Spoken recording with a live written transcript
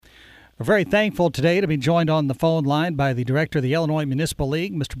We're very thankful today to be joined on the phone line by the director of the Illinois Municipal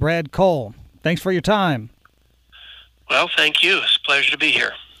League, Mr. Brad Cole. Thanks for your time. Well, thank you. It's a pleasure to be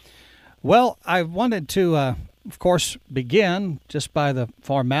here. Well, I wanted to, of course, begin just by the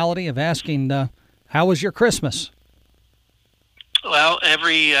formality of asking, how was your Christmas? Well,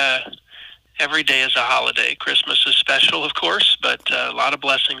 every day is a holiday. Christmas is special, of course, but a lot of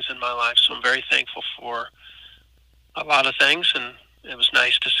blessings in my life, so I'm very thankful for a lot of things, and it was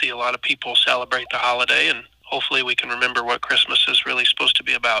nice to see a lot of people celebrate the holiday, and hopefully we can remember what Christmas is really supposed to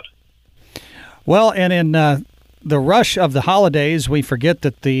be about. Well, and in the rush of the holidays, we forget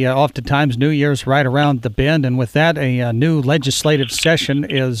that oftentimes New Year's right around the bend, and with that, a new legislative session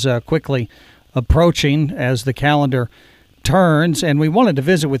is quickly approaching as the calendar turns, and we wanted to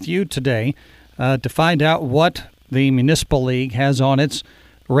visit with you today to find out what the Municipal League has on its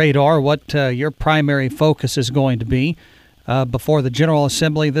radar, what your primary focus is going to be before the General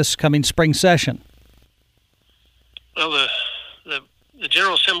Assembly this coming spring session. Well, the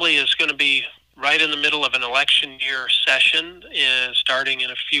General Assembly is going to be right in the middle of an election year session starting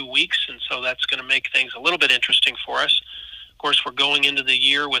in a few weeks, and so that's going to make things a little bit interesting for us. Of course, we're going into the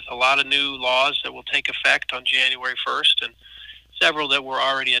year with a lot of new laws that will take effect on January 1st, and several that were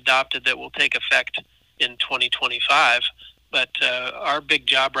already adopted that will take effect in 2025. But our big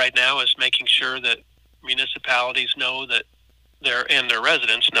job right now is making sure that municipalities know that and their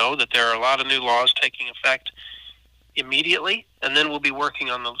residents know that there are a lot of new laws taking effect immediately, and then we'll be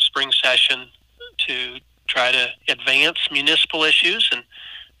working on the spring session to try to advance municipal issues and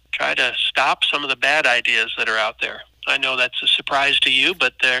try to stop some of the bad ideas that are out there. I know that's a surprise to you,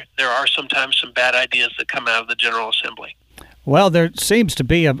 but there are sometimes some bad ideas that come out of the General Assembly. Well, there seems to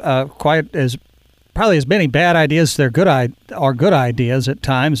be probably as many bad ideas as there are good ideas at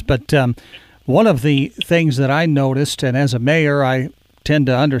times, but one of the things that I noticed, and as a mayor, I tend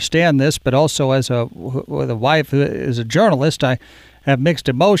to understand this, but also with a wife who is a journalist, I have mixed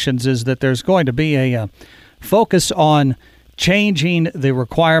emotions, is that there's going to be a focus on changing the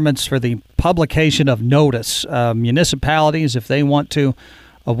requirements for the publication of notice. Municipalities, if they want to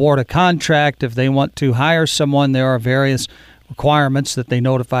award a contract, if they want to hire someone, there are various requirements that they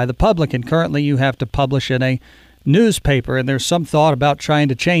notify the public, and currently you have to publish in a newspaper, and there's some thought about trying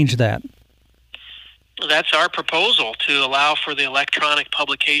to change that. That's our proposal, to allow for the electronic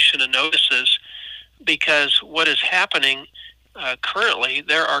publication of notices, because what is happening currently,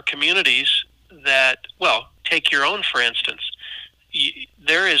 there are communities that, well, take your own, for instance.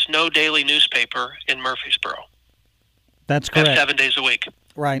 There is no daily newspaper in Murfreesboro. That's correct. 7 days a week.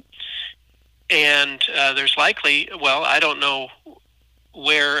 Right. And there's likely, well, I don't know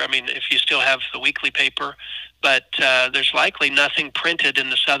where, if you still have the weekly paper, but there's likely nothing printed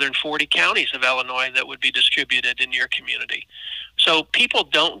in the southern 40 counties of Illinois that would be distributed in your community. So people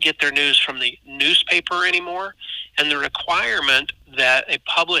don't get their news from the newspaper anymore, and the requirement that a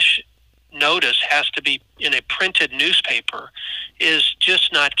published notice has to be in a printed newspaper is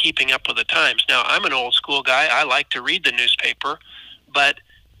just not keeping up with the times. Now, I'm an old school guy. I like to read the newspaper, but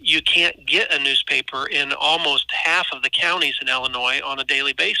you can't get a newspaper in almost half of the counties in Illinois on a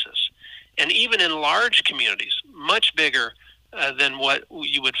daily basis. And even in large communities, much bigger than what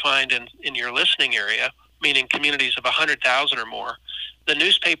you would find in your listening area, meaning communities of 100,000 or more, the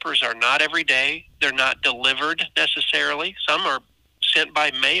newspapers are not every day. They're not delivered necessarily. Some are sent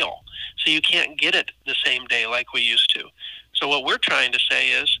by mail, so you can't get it the same day like we used to. So what we're trying to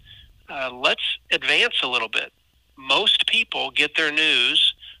say is, let's advance a little bit. Most people get their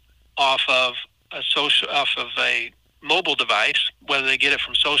news off of a mobile device, whether they get it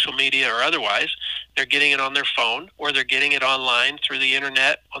from social media or otherwise. They're getting it on their phone, or they're getting it online through the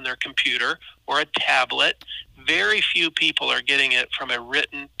internet on their computer or a tablet. Very few people are getting it from a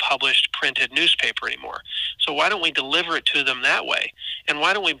written, published, printed newspaper anymore. So why don't we deliver it to them that way? And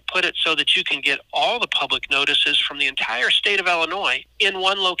why don't we put it so that you can get all the public notices from the entire state of Illinois in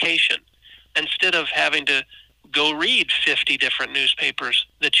one location, instead of having to go read 50 different newspapers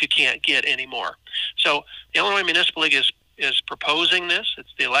that you can't get anymore. So the Illinois Municipal League is proposing this.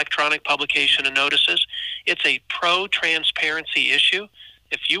 It's the electronic publication of notices. It's a pro-transparency issue.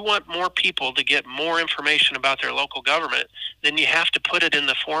 If you want more people to get more information about their local government, then you have to put it in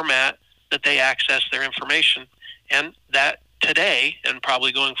the format that they access their information. And that today, and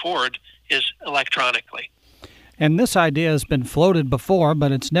probably going forward, is electronically. And this idea has been floated before,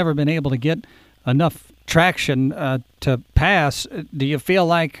 but it's never been able to get enough traction to pass. Do you feel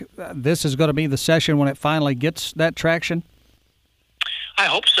like this is going to be the session when it finally gets that traction? I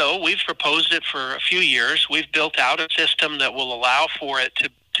hope so. We've proposed it for a few years. We've built out a system that will allow for it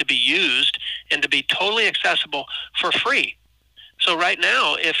to be used and to be totally accessible for free. So right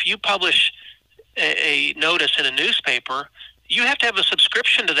now, if you publish a notice in a newspaper, you have to have a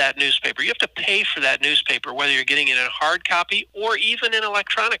subscription to that newspaper. You have to pay for that newspaper, whether you're getting it in a hard copy or even in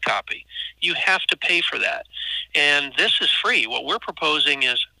electronic copy. You have to pay for that. And this is free. What we're proposing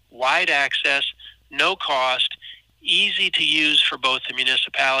is wide access, no cost, easy to use for both the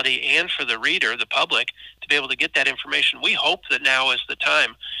municipality and for the reader, the public, to be able to get that information. We hope that now is the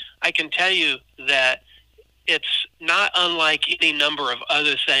time. I can tell you that it's not unlike any number of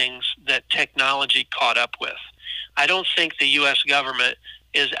other things that technology caught up with. I don't think the U.S. government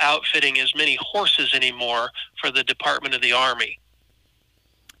is outfitting as many horses anymore for the Department of the Army.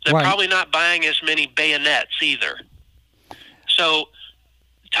 They're probably not buying as many bayonets either. So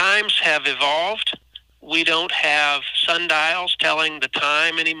times have evolved. We don't have sundials telling the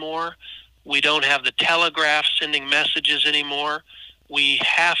time anymore. We don't have the telegraph sending messages anymore. We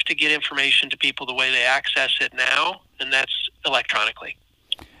have to get information to people the way they access it now, and that's electronically.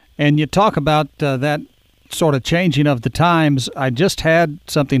 And you talk about that sort of changing of the times. I just had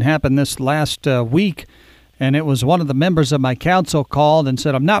something happen this last week, and it was one of the members of my council called and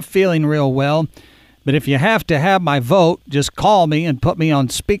said, I'm not feeling real well, but if you have to have my vote, just call me and put me on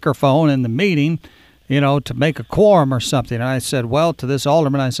speakerphone in the meeting, to make a quorum or something. And I said, well, to this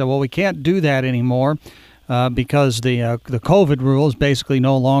alderman, I said, well, we can't do that anymore because the COVID rules basically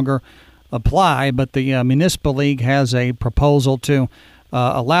no longer apply, but the Municipal League has a proposal to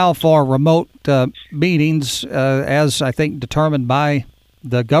allow for remote meetings as, I think, determined by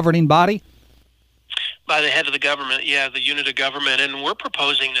the governing body? By the head of the government, the unit of government. And we're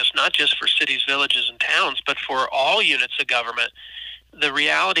proposing this not just for cities, villages, and towns, but for all units of government. The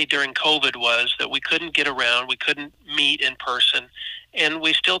reality during COVID was that we couldn't get around, we couldn't meet in person, and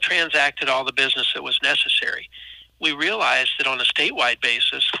we still transacted all the business that was necessary. We realized that on a statewide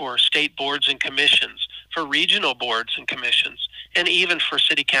basis, for state boards and commissions, for regional boards and commissions, and even for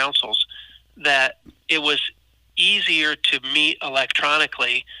city councils, that it was easier to meet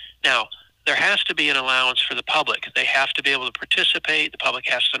electronically. Now, there has to be an allowance for the public. They have to be able to participate. The public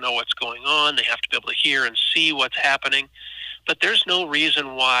has to know what's going on. They have to be able to hear and see what's happening. But there's no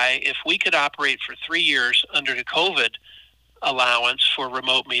reason why, if we could operate for 3 years under the COVID allowance for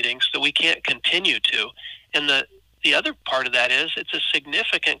remote meetings, that we can't continue to. And the other part of that is it's a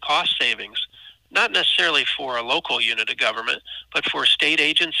significant cost savings, not necessarily for a local unit of government, but for state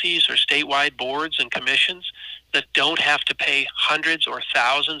agencies or statewide boards and commissions that don't have to pay hundreds or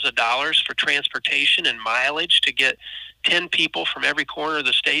thousands of dollars for transportation and mileage to get 10 people from every corner of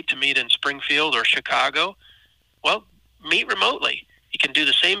the state to meet in Springfield or Chicago. Well, meet remotely. You can do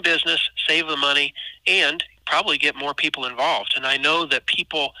the same business, save the money, and probably get more people involved. And I know that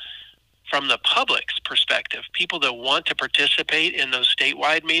people from the public's perspective, people that want to participate in those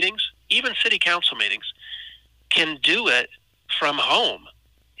statewide meetings, even city council meetings, can do it from home.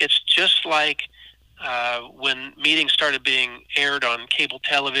 It's just like when meetings started being aired on cable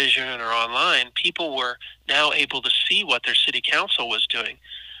television or online, people were now able to see what their city council was doing.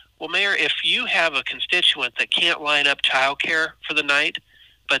 Well, Mayor, if you have a constituent that can't line up childcare for the night,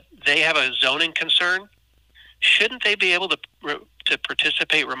 but they have a zoning concern, shouldn't they be able to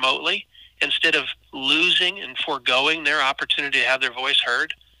participate remotely instead of losing and foregoing their opportunity to have their voice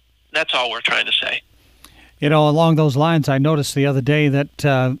heard? That's all we're trying to say. Along those lines, I noticed the other day that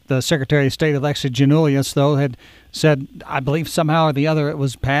the Secretary of State, Alexis Giannoulias, though, had said, I believe somehow or the other it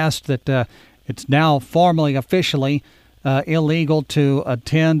was passed, that it's now formally, officially illegal to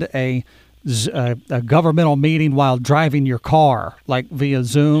attend a governmental meeting while driving your car, like via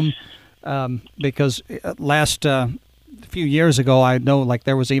Zoom, because last few years ago, I know like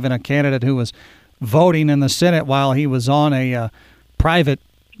there was even a candidate who was voting in the Senate while he was on a private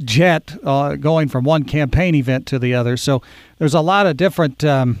jet going from one campaign event to the other. So there's a lot of different,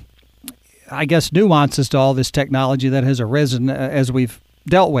 nuances to all this technology that has arisen as we've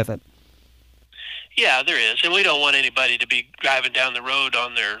dealt with it. Yeah, there is. And we don't want anybody to be driving down the road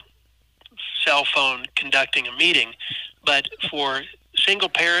on their cell phone conducting a meeting. But for single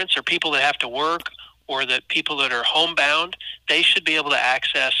parents or people that have to work or that people that are homebound, they should be able to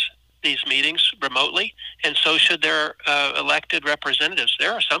access these meetings remotely, and so should their elected representatives.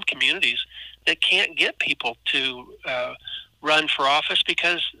 There are some communities that can't get people to run for office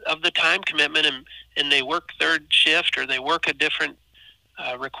because of the time commitment, and they work third shift or they work a different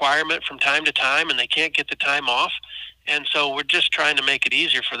requirement from time to time, and they can't get the time off. And so we're just trying to make it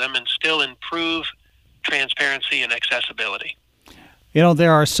easier for them and still improve transparency and accessibility.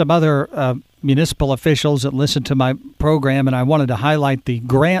 There are some other municipal officials that listen to my program, and I wanted to highlight the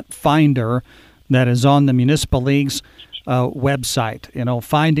grant finder that is on the Municipal League's website.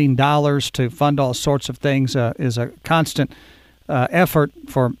 Finding dollars to fund all sorts of things is a constant effort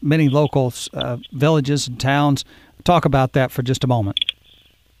for many local villages and towns. Talk about that for just a moment.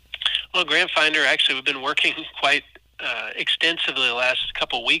 Well, Grant Finder, actually, we've been working quite extensively the last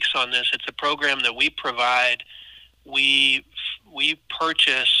couple of weeks on this. It's a program that we provide. We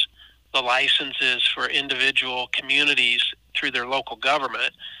purchase the licenses for individual communities through their local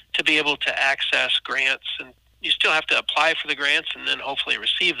government to be able to access grants, and you still have to apply for the grants and then hopefully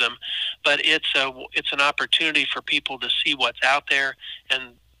receive them. But it's an opportunity for people to see what's out there,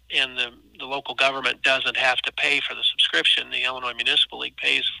 and the local government doesn't have to pay for the subscription. The Illinois Municipal League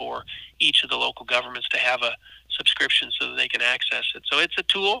pays for each of the local governments to have a subscription so that they can access it. So it's a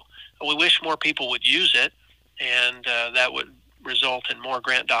tool. We wish more people would use it, and that would result in more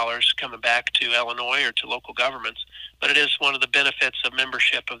grant dollars coming back to Illinois or to local governments. But it is one of the benefits of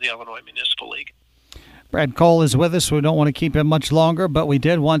membership of the Illinois Municipal League. Brad Cole is with us. We don't want to keep him much longer, but we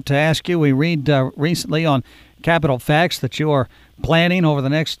did want to ask you, we read recently on Capital Facts that you are planning over the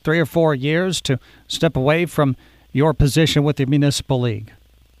next 3 or 4 years to step away from your position with the Municipal League.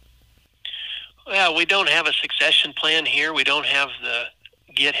 Well, we don't have a succession plan here. We don't have the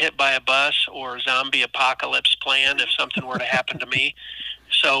get hit by a bus or zombie apocalypse plan if something were to happen to me.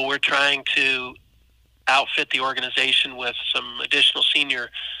 So we're trying to outfit the organization with some additional senior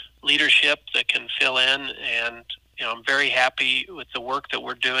leadership that can fill in, and I'm very happy with the work that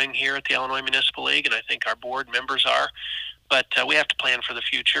we're doing here at the Illinois Municipal League, and I think our board members are. But we have to plan for the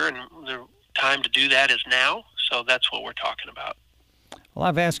future, and the time to do that is now. So that's what we're talking about. Well,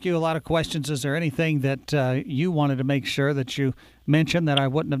 I've asked you a lot of questions. Is there anything that you wanted to make sure that you mentioned that I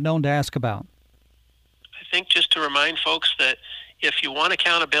wouldn't have known to ask about? I think just to remind folks that if you want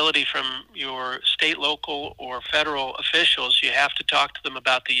accountability from your state, local, or federal officials, you have to talk to them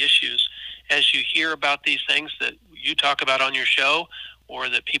about the issues. As you hear about these things that you talk about on your show or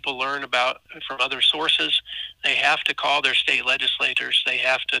that people learn about from other sources, they have to call their state legislators. They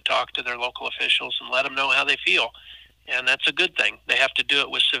have to talk to their local officials and let them know how they feel. And that's a good thing. They have to do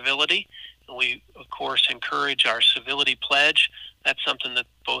it with civility. And we, of course, encourage our civility pledge. That's something that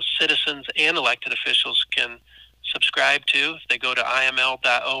both citizens and elected officials can subscribe to. If they go to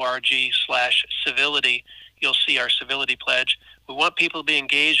iml.org/civility, you'll see our civility pledge. We want people to be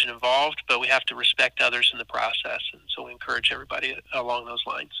engaged and involved, but we have to respect others in the process. And so we encourage everybody along those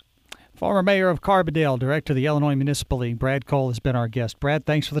lines. Former Mayor of Carbondale, Director of the Illinois Municipal League, Brad Cole, has been our guest. Brad,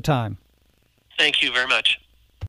 thanks for the time. Thank you very much.